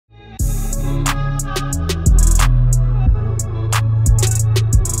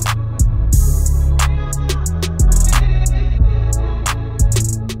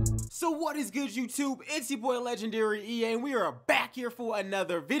YouTube? It's your boy Legendary EA, and we are back here for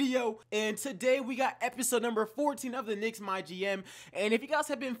another video. And today we got episode number 14 of the Knicks MyGM. And if you guys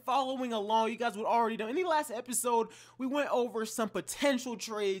have been following along, you guys would already know. In the last episode, we went over some potential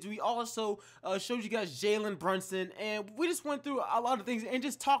trades. We also showed you guys Jalen Brunson, and we just went through a lot of things and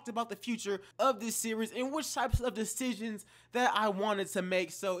just talked about the future of this series and which types of decisions that I wanted to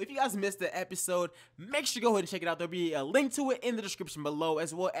make. So if you guys missed the episode, make sure to go ahead and check it out. There'll be a link to it in the description below,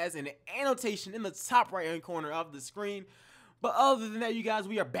 as well as an annotation in the top right hand corner of the screen. But other than that, you guys,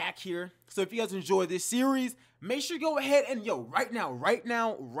 we are back here. So if you guys enjoy this series, make sure to go ahead and right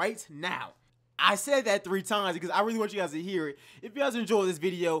now. I said that 3 times because I really want you guys to hear it. If you guys enjoy this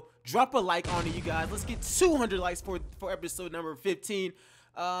video, drop a like on it, you guys. Let's get 200 likes for episode number 15.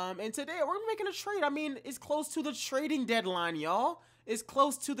 And today we're making a trade. I mean, it's close to the trading deadline, y'all. It's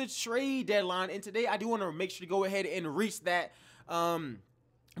close to the trade deadline, and today I do want to make sure to go ahead and reach that.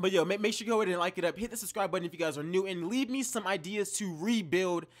 But yo, make sure you go ahead and like it up, hit the subscribe button if you guys are new, and leave me some ideas to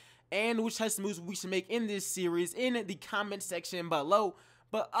rebuild and which types of moves we should make in this series in the comment section below.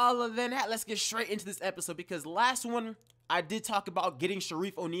 But other than that, let's get straight into this episode, because last one I did talk about getting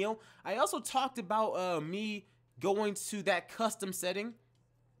Shareef O'Neal. I also talked about me going to that custom setting,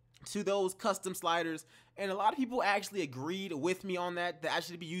 to those custom sliders, and a lot of people actually agreed with me on that I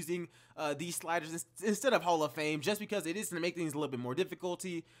should be using these sliders instead of Hall of Fame, just because it is going to make things a little bit more difficult.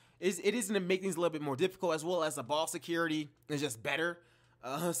 It is going to make things a little bit more difficult, as well as the ball security is just better.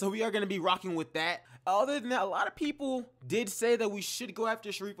 So we are going to be rocking with that. Other than that, a lot of people did say that we should go after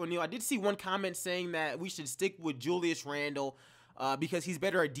Shareef O'Neal. I did see one comment saying that we should stick with Julius Randle because he's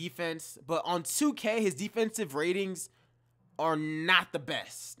better at defense, but on 2K his defensive ratings are not the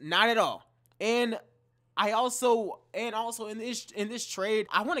best, not at all. And I also in this trade,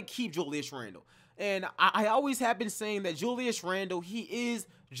 I want to keep Julius Randle. And I always have been saying that Julius Randle, he is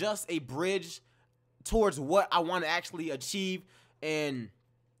just a bridge towards what I want to actually achieve. And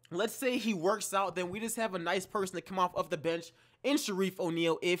let's say he works out, then we just have a nice person to come off of the bench in Shareef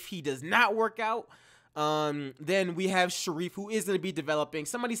O'Neal. If he does not work out, then we have Shareef, who is going to be developing.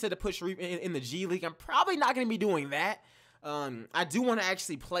 Somebody said to put Shareef in the G League. I'm probably not going to be doing that. I do want to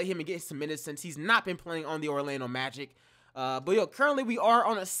actually play him and get some minutes since he's not been playing on the Orlando Magic. But yo, currently we are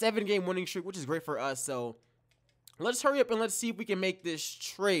on a 7-game winning streak, which is great for us. So let's hurry up and let's see if we can make this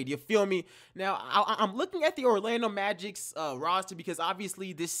trade. You feel me? Now, I'm looking at the Orlando Magic's roster, because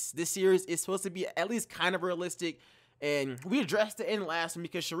obviously this series is supposed to be at least kind of realistic. And we addressed it in last one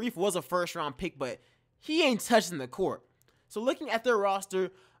because Shareef was a first-round pick, but he ain't touching the court. So looking at their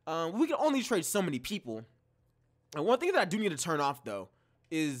roster, we can only trade so many people. And one thing that I do need to turn off, though,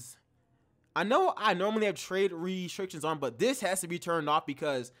 is I know I normally have trade restrictions on, but this has to be turned off,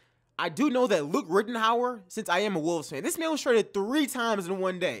 because I do know that Luke Rittenhauer, since I am a Wolves fan, this man was traded 3 times in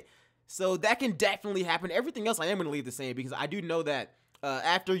one day. So that can definitely happen. Everything else I am going to leave the same, because I do know that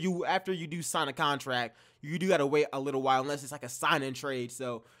after you do sign a contract, you do got to wait a little while unless it's like a sign-in trade.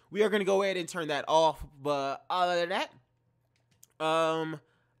 So we are going to go ahead and turn that off. But other than that,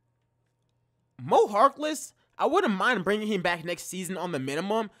 Mo Harkless, I wouldn't mind bringing him back next season on the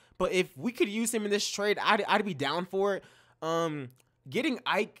minimum, but if we could use him in this trade, I'd be down for it. Getting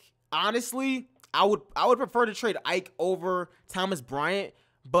Ike, honestly, I would prefer to trade Ike over Thomas Bryant,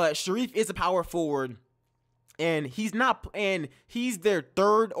 but Shareef is a power forward, and he's their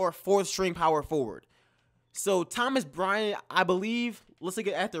 3rd or 4th string power forward. So Thomas Bryant, I believe, let's look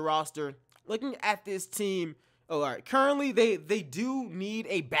at the roster. Looking at this team, all right, currently they do need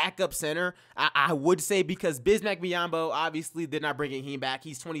a backup center, I would say, because Bismack Biyombo, obviously they're not bringing him back.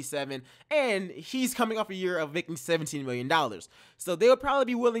 He's 27, and he's coming off a year of making $17 million. So they would probably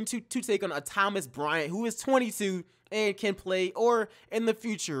be willing to take on a Thomas Bryant, who is 22 and can play, or in the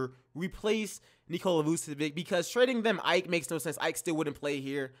future replace Nikola Vucevic, because trading them Ike makes no sense. Ike still wouldn't play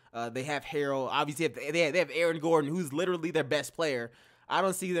here. They have Harrell. Obviously they have Aaron Gordon, who's literally their best player. I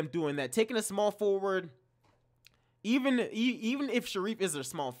don't see them doing that. Taking a small forward, even if Shareef is a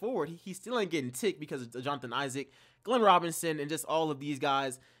small forward, he still ain't getting ticked because of Jonathan Isaac, Glenn Robinson, and just all of these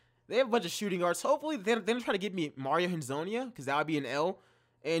guys. They have a bunch of shooting guards. Hopefully they don't try to get me Mario Hezonja, because that would be an L.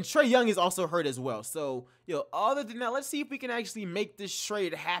 And Trae Young is also hurt as well. So, other than that, let's see if we can actually make this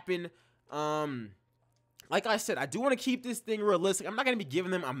trade happen. Like I said, I do want to keep this thing realistic. I'm not going to be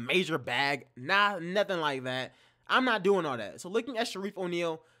giving them a major bag. Nothing like that. I'm not doing all that. So looking at Shareef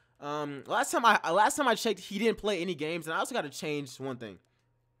O'Neal, last time I checked, he didn't play any games, and I also got to change one thing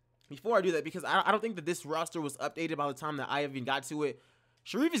before I do that, because I don't think that this roster was updated by the time that I even got to it.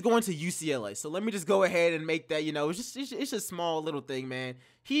 Shareef is going to UCLA, so let me just go ahead and make that, it's just a small little thing, man.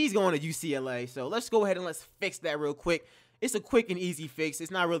 He's going to UCLA, so let's go ahead and let's fix that real quick. it's a quick and easy fix.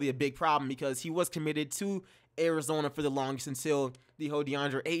 It's not really a big problem because he was committed to Arizona for the longest until the whole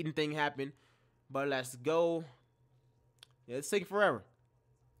DeAndre Ayton thing happened. But let's go. Yeah, it's taking forever.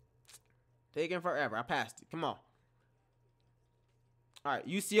 Taking forever. I passed it. Come on. All right,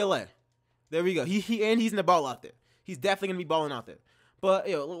 UCLA. There we go. He's in the ball out there. He's definitely gonna be balling out there. But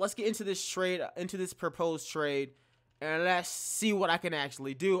let's get into this trade, into this proposed trade, and let's see what I can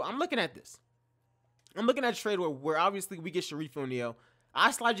actually do. I'm looking at this. I'm looking at a trade where obviously we get Shareef O'Neal.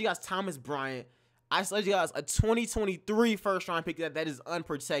 I slide you guys Thomas Bryant. I slide you guys a 2023 first-round pick that is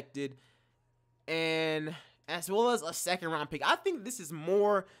unprotected, and as well as a second-round pick. I think this is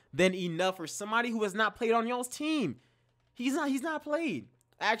more than enough for somebody who has not played on y'all's team. He's not played.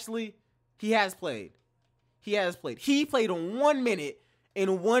 Actually, he has played. He has played. He played 1 minute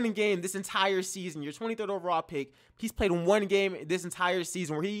in one game this entire season. Your 23rd overall pick. He's played 1 game this entire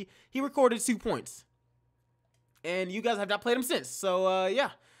season where he recorded 2 points. And you guys have not played him since. So,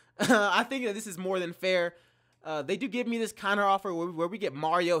 yeah. I think that this is more than fair. They do give me this counter offer where we get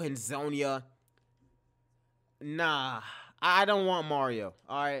Mario Hezonja. Nah, I don't want Mario.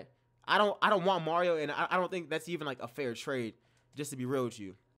 All right, I don't want Mario, and I don't think that's even like a fair trade. Just to be real with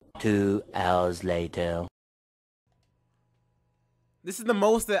you. 2 hours later. This is the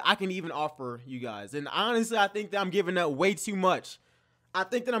most that I can even offer you guys, and honestly, I think that I'm giving up way too much.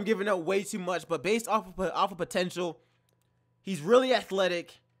 But based off of potential, he's really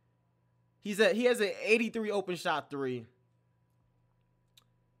athletic. He has an 83 open shot 3.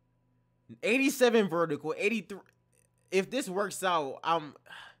 87 vertical, 83. If this works out,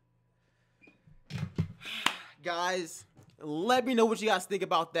 guys, let me know what you guys think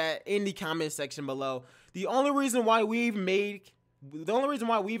about that in the comment section below. The only reason why we even make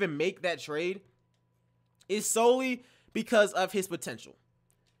that trade is solely because of his potential.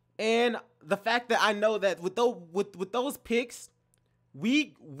 And the fact that I know that with those picks,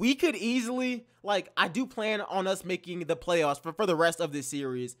 we could easily, like, I do plan on us making the playoffs for the rest of this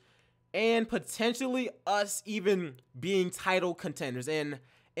series. And potentially us even being title contenders. And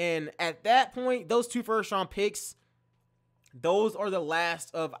at that point, those 2 first-round picks, those are the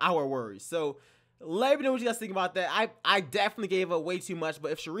last of our worries. So let me know what you guys think about that. I definitely gave up way too much.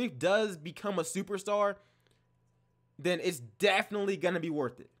 But if Shareef does become a superstar, then it's definitely going to be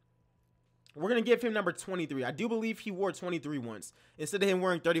worth it. We're going to give him number 23. I do believe he wore 23 once. Instead of him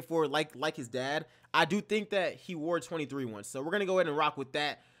wearing 34 like his dad, I do think that he wore 23 once. So we're going to go ahead and rock with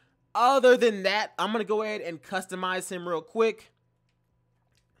that. Other than that, I'm going to go ahead and customize him real quick.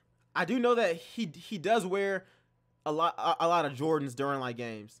 I do know that he does wear a lot of Jordans during like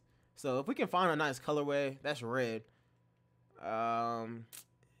games. So if we can find a nice colorway, that's red.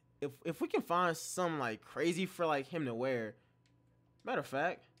 If we can find some like crazy for like him to wear. Matter of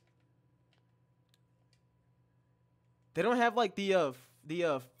fact, they don't have like the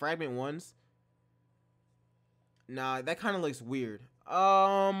fragment ones. Nah, that kind of looks weird. He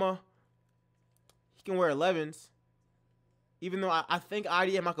can wear 11s. Even though I think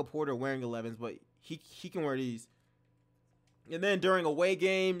ID and Michael Porter are wearing 11s, but he can wear these. And then during away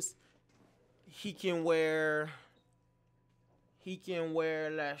games, he can wear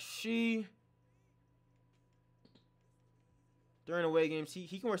let's see. During away games,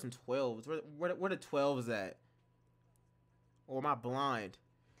 he can wear some 12s. Where the 12s at? Or am I blind?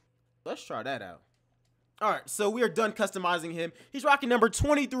 Let's try that out. All right, so we are done customizing him. He's rocking number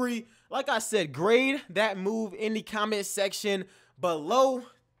 23. Like I said, grade that move in the comment section below.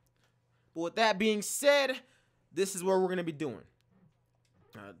 But with that being said, this is what we're gonna be doing.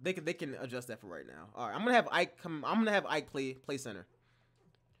 They can adjust that for right now. All right, I'm gonna have Ike play center.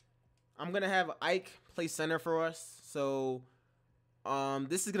 I'm gonna have Ike play center for us. So,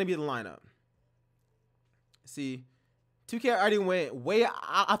 this is gonna be the lineup. See. 2K already went way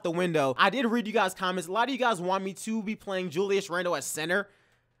out the window. I did read you guys' comments. A lot of you guys want me to be playing Julius Randle at center.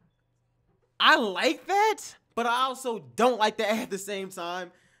 I like that, but I also don't like that at the same time,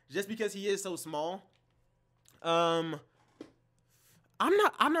 just because he is so small. I'm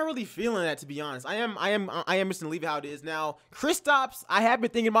not really feeling that, to be honest. I am just gonna leave it how it is. Now, Kristaps, I have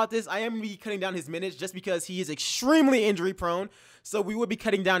been thinking about this. I am gonna be cutting down his minutes just because he is extremely injury prone. So we would be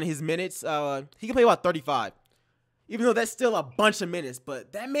cutting down his minutes. He can play about 35. Even though that's still a bunch of minutes,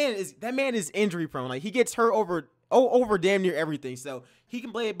 but that man is injury prone. Like, he gets hurt over damn near everything. So he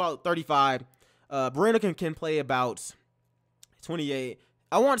can play about 35. Brandon can play about 28.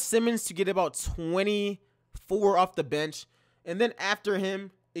 I want Simmons to get about 24 off the bench, and then after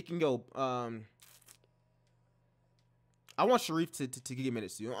him, it can go. I want Shareef to get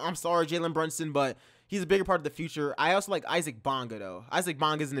minutes too. I'm sorry, Jalen Brunson, but he's a bigger part of the future. I also like Isaac Bonga though. Isaac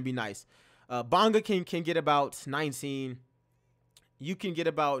Bonga is gonna be nice. Bonga can get about 19. You can get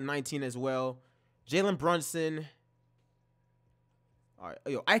about 19 as well. Jalen Brunson. All right,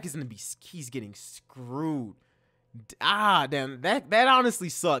 yo, Ike is gonna be. He's getting screwed. Damn, that honestly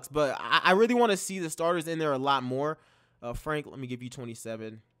sucks. But I really want to see the starters in there a lot more. Frank, let me give you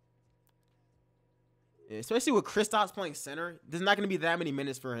 27. Yeah, especially with Kristaps playing center, there's not gonna be that many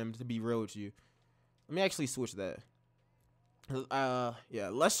minutes for him, to be real with you. Let me actually switch that. Yeah,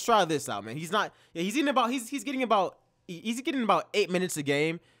 let's try this out, man. He's not. Yeah, he's getting about 8 minutes a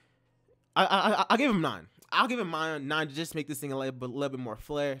game. I'll give him 9. I'll give him 9 to just make this thing a little bit more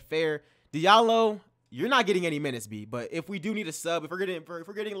fair. Diallo, you're not getting any minutes, B. But if we do need a sub, if we're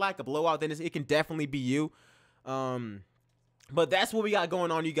getting like a blowout, then it can definitely be you. But that's what we got going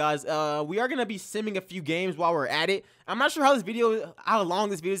on, you guys. We are gonna be simming a few games while we're at it. I'm not sure how long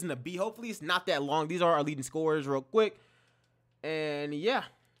this video is gonna be. Hopefully, it's not that long. These are our leading scorers, real quick. And yeah,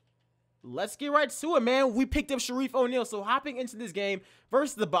 let's get right to it, man. We picked up Shareef O'Neal, so hopping into this game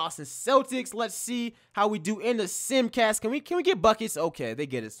versus the Boston Celtics. Let's see how we do in the Simcast. Can we get buckets? Okay, they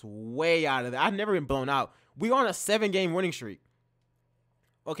get us way out of there. I've never been blown out. We're on a 7-game winning streak.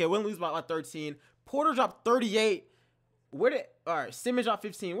 Okay, we'll lose by like 13. Porter dropped 38. All right, Simmons dropped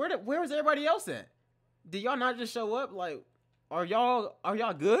 15. Where was everybody else at? Did y'all not just show up? Like, are y'all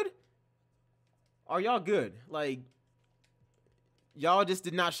good? Are y'all good? Like, y'all just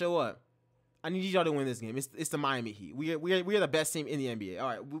did not show up. I need y'all to win this game. It's the Miami Heat. We are the best team in the NBA. All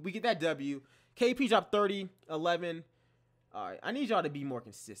right, we get that W. KP dropped 30, 11. All right, I need y'all to be more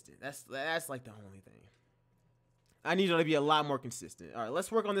consistent. That's like the only thing. I need y'all to be a lot more consistent. All right,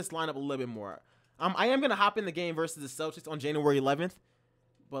 let's work on this lineup a little bit more. I am gonna hop in the game versus the Celtics on January 11th,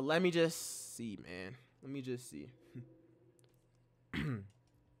 but let me just see, man. Let me just see. All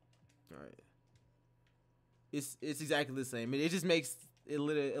right, it's exactly the same. It just makes it a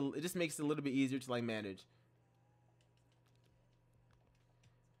little bit easier to like manage.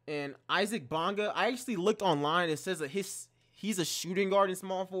 And Isaac Bonga, I actually looked online. It says that he's a shooting guard and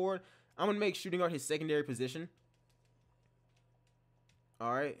small forward. I'm gonna make shooting guard his secondary position.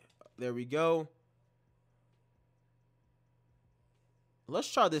 All right, there we go. Let's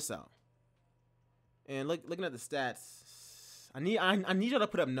try this out. And looking at the stats, I need y'all to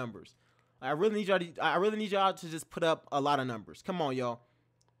put up numbers. I really need y'all to just put up a lot of numbers. Come on, y'all.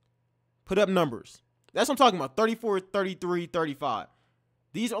 Put up numbers. That's what I'm talking about. 34, 33, 35.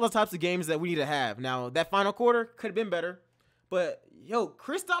 These are the types of games that we need to have. Now, that final quarter could have been better. But, yo,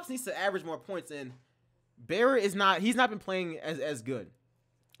 Kristaps needs to average more points. And Barrett he's not been playing as good.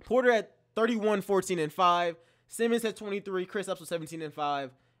 Porter at 31, 14, and 5. Simmons had 23. Kristaps with 17 and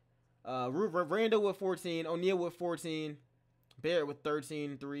 5. Randall with 14. O'Neal with 14. Barrett with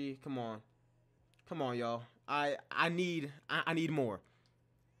 13, 3. Come on, y'all. I need more.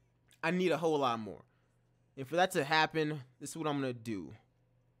 I need a whole lot more. And for that to happen, this is what I'm gonna do.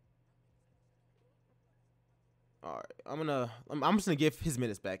 All right, I'm just gonna give his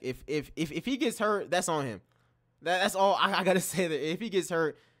minutes back. If he gets hurt, that's on him. That's all I gotta say. That if he gets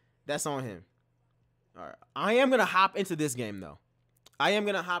hurt, that's on him. All right, I am gonna hop into this game though. I am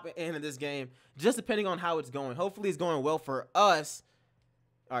gonna hop into this game just depending on how it's going. Hopefully, it's going well for us.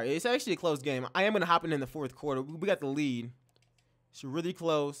 All right, it's actually a close game. I am gonna hop in the fourth quarter. We got the lead. It's really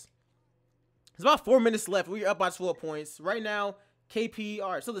close. There's about 4 minutes left. We're up by 12 points right now. KP.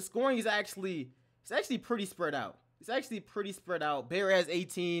 All right, so the scoring is actually pretty spread out. It's actually pretty spread out. Barrett has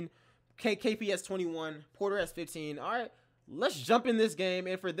 18. KP has 21. Porter has 15. All right, let's jump in this game.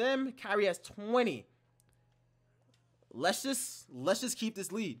 And for them, Kyrie has 20. Let's just keep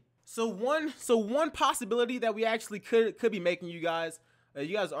this lead. So one possibility that we actually could be making, you guys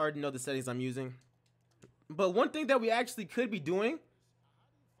already know the settings I'm using. But one thing that we actually could be doing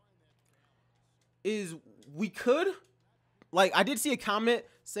is we could, like, I did see a comment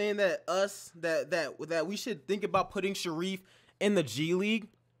saying that that we should think about putting Shareef in the G League.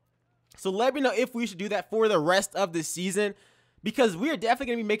 So let me know if we should do that for the rest of the season, because we are definitely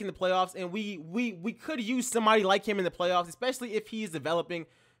going to be making the playoffs, and we could use somebody like him in the playoffs, especially if he's developing.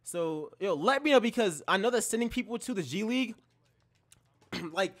 So, let me know, because I know that sending people to the G League,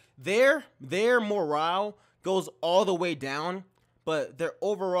 like, their morale goes all the way down, but their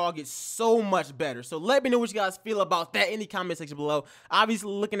overall gets so much better. So let me know what you guys feel about that in the comment section below.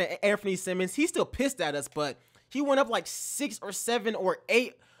 Obviously, looking at Anthony Simmons, he's still pissed at us, but he went up like 6 or 7 or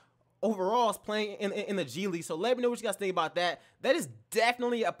 8 overalls playing in the G League. So let me know what you guys think about that. That is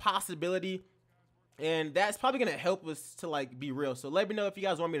definitely a possibility, and that's probably going to help us to, like, be real. So let me know if you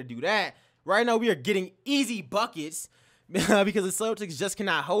guys want me to do that. Right now, we are getting easy buckets because the Celtics just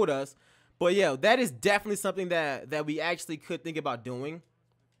cannot hold us. But, yeah, that is definitely something that we actually could think about doing.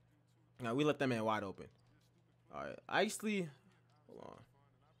 Now, we left that man wide open. All right. Actually, on.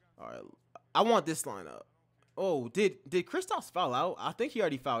 All right. I want this lineup. Oh, did Kristaps foul out? I think he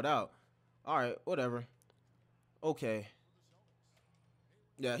already fouled out. All right, whatever. Okay.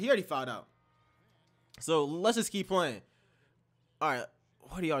 Yeah, he already fouled out. So let's just keep playing. All right,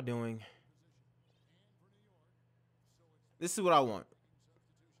 what are y'all doing? This is what I want.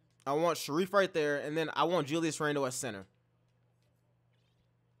 I want Shareef right there, and then I want Julius Randle at center.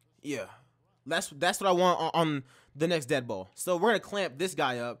 Yeah, that's what I want on the next dead ball. So we're gonna clamp this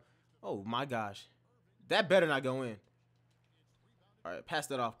guy up. Oh my gosh, that better not go in. All right, pass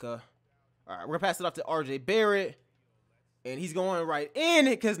that off, cuh. All right, we're gonna pass it off to RJ Barrett, and he's going right in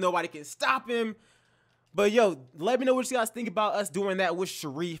it because nobody can stop him. But yo, let me know what you guys think about us doing that with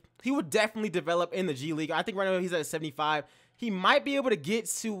Shareef. He would definitely develop in the G League. I think right now he's at a 75. He might be able to get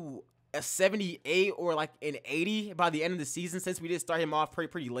to a 78 or like an 80 by the end of the season, since we did start him off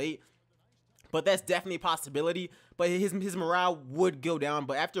pretty late. But that's definitely a possibility. But his morale would go down,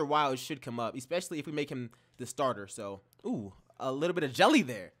 but after a while it should come up, especially if we make him the starter. So, ooh, a little bit of jelly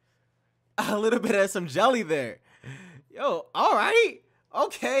there. A little bit of some jelly there. Yo, all right.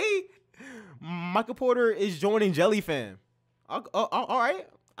 Okay. Michael Porter is joining Jelly Fam. All right.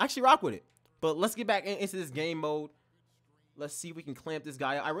 I actually rock with it. But let's get back into this game mode. Let's see if we can clamp this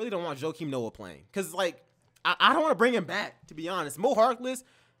guy. I really don't want Joakim Noah playing, because, like, I don't want to bring him back, to be honest. Mo Harkless,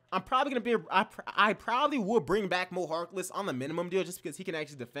 I'm probably going to be, I probably would bring back Mo Harkless on the minimum deal just because he can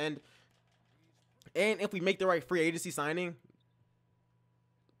actually defend. And if we make the right free agency signing,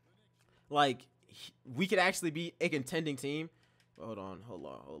 like, we could actually be a contending team. Hold on.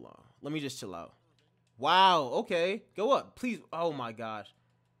 Let me just chill out. Wow, okay. Go up, please. Oh, my gosh.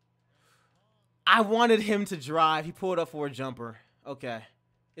 I wanted him to drive. He pulled up for a jumper. Okay.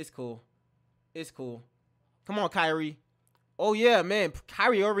 It's cool. It's cool. Come on, Kyrie. Oh, yeah, man.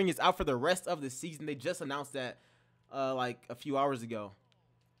 Kyrie Irving is out for the rest of the season. They just announced that like a few hours ago,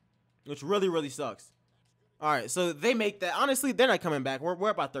 which really, really sucks. All right, so they make that. Honestly, they're not coming back. We're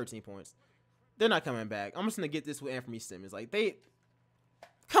about 13 points. They're not coming back. I'm just going to get this with Anthony Simmons. Like,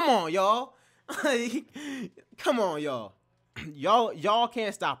 come on, y'all. Come on, y'all. Y'all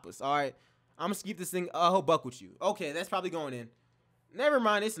can't stop us, all right? I'm going to keep this thing a whole buck with you. Okay, that's probably going in. Never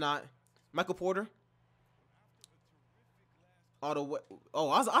mind, it's not. Michael Porter. Oh, I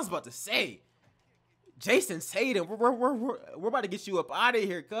was about to say. Jason Tatum. We're about to get you up out of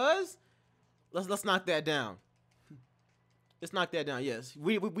here, cuz. Let's knock that down. Let's knock that down. Yes,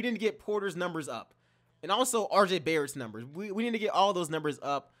 we didn't get Porter's numbers up, and also RJ Barrett's numbers. We need to get all those numbers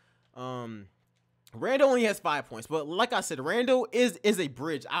up. Randall only has 5 points, but like I said, Randall is a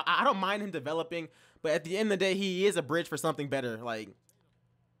bridge. I don't mind him developing, but at the end of the day, he is a bridge for something better. Like,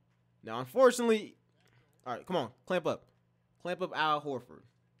 now, unfortunately, all right, come on, clamp up Al Horford,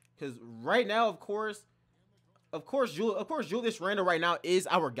 because right now, of course, Julius Randle right now is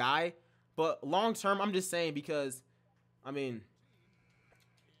our guy, but long term, I'm just saying, because, I mean,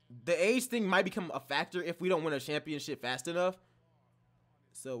 the age thing might become a factor if we don't win a championship fast enough.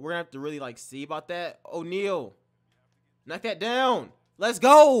 So we're going to have to really, like, see about that. O'Neal, knock that down. Let's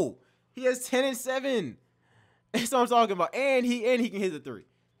go. He has 10 and 7. That's what I'm talking about. And he can hit the three.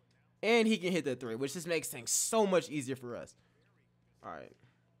 And he can hit the three, which just makes things so much easier for us. All right.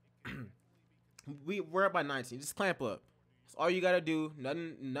 We're up by 19. Just clamp up. That's all you got to do.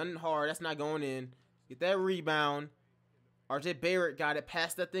 Nothing hard. That's not going in. Get that rebound. RJ Barrett got it.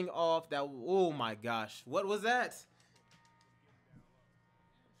 Pass that thing off. Oh, my gosh. What was that?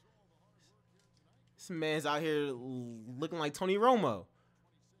 This man's out here looking like Tony Romo.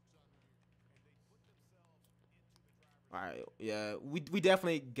 All right, yeah, we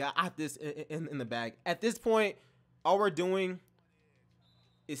definitely got this in the bag. At this point, all we're doing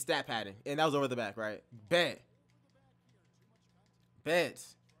is stat padding, and that was over the back, right? Bet.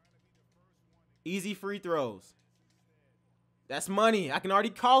 Easy free throws. That's money. I can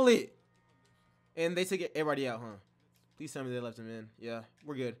already call it. And they took everybody out, huh? Please tell me they left him in. Yeah,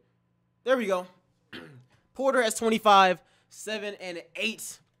 we're good. There we go. Porter has 25, 7 and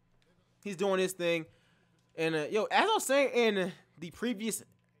 8. He's doing his thing. And yo, as I was saying in the previous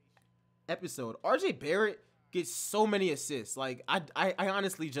episode, RJ Barrett gets so many assists. Like, I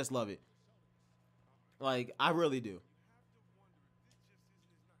honestly just love it. Like, I really do.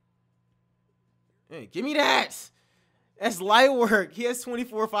 Hey, give me that. That's light work. He has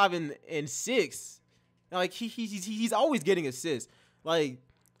 24, 5 and 6. Like, he's always getting assists. Like,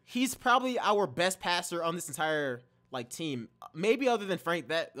 he's probably our best passer on this entire, like, team. Maybe other than Frank,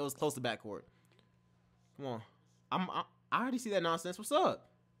 that was close to backcourt. Come on. I already see that nonsense. What's up?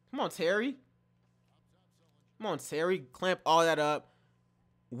 Come on, Terry. Come on, Terry. Clamp all that up.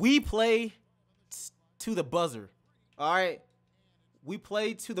 We play to the buzzer. All right? We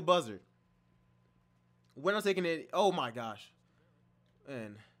played to the buzzer. We're not taking it. Oh my gosh.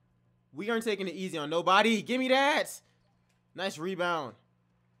 Man. We aren't taking it easy on nobody. Give me that. Nice rebound.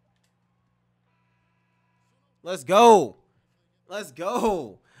 Let's go. Let's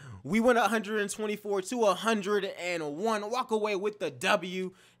go. We went 124 to 101. Walk away with the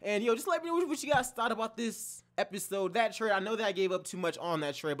W. And, yo, just let me know what you guys thought about this episode. That trade, I know that I gave up too much on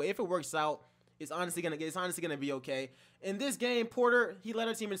that trade, but if it works out, it's honestly gonna be okay. In this game, Porter, he led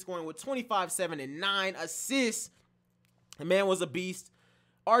our team in scoring with 25, 7, and 9 assists. The man was a beast.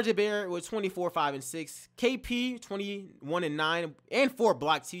 RJ Barrett with 24, 5, and 6. KP, 21 and 9, and 4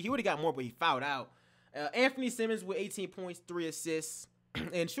 blocks. He would have got more, but he fouled out. Anthony Simmons with 18 points, 3 assists,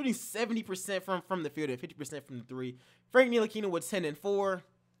 and shooting 70% from the field and 50% from the 3. Frank Ntilikina with 10 and 4.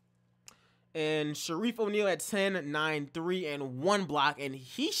 And Shareef O'Neal at 10, 9, 3, and 1 block. And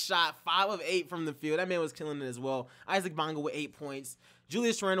he shot 5 of 8 from the field. That man was killing it as well. Isaac Bonga with 8 points.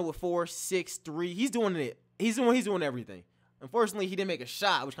 Julius Randle with 4, 6, 3. He's doing it. He's doing everything. Unfortunately, he didn't make a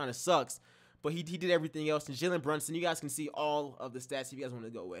shot, which kind of sucks. But he did everything else. And Jalen Brunson, you guys can see all of the stats if you guys want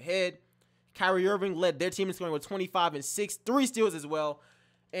to go ahead. Kyrie Irving led their team in scoring with 25 and 6, 3 steals as well.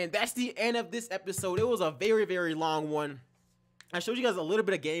 And that's the end of this episode. It was a very, very long one. I showed you guys a little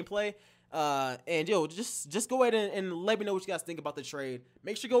bit of gameplay. And yo, just go ahead and let me know what you guys think about the trade.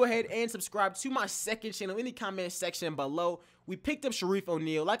 Make sure to go ahead and subscribe to my second channel in the comment section below. We picked up Shareef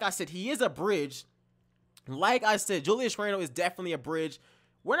O'Neal. Like I said, he is a bridge. Like I said, Julius Randle is definitely a bridge.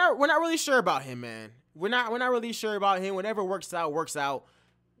 We're not really sure about him, man. We're not really sure about him. Whenever it works out, works out.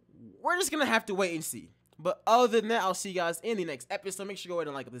 We're just gonna have to wait and see. But other than that, I'll see you guys in the next episode. Make sure you go ahead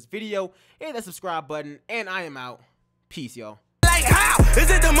and like this video, hit that subscribe button, and I am out. Peace, y'all. Like how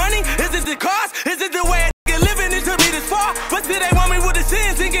is it the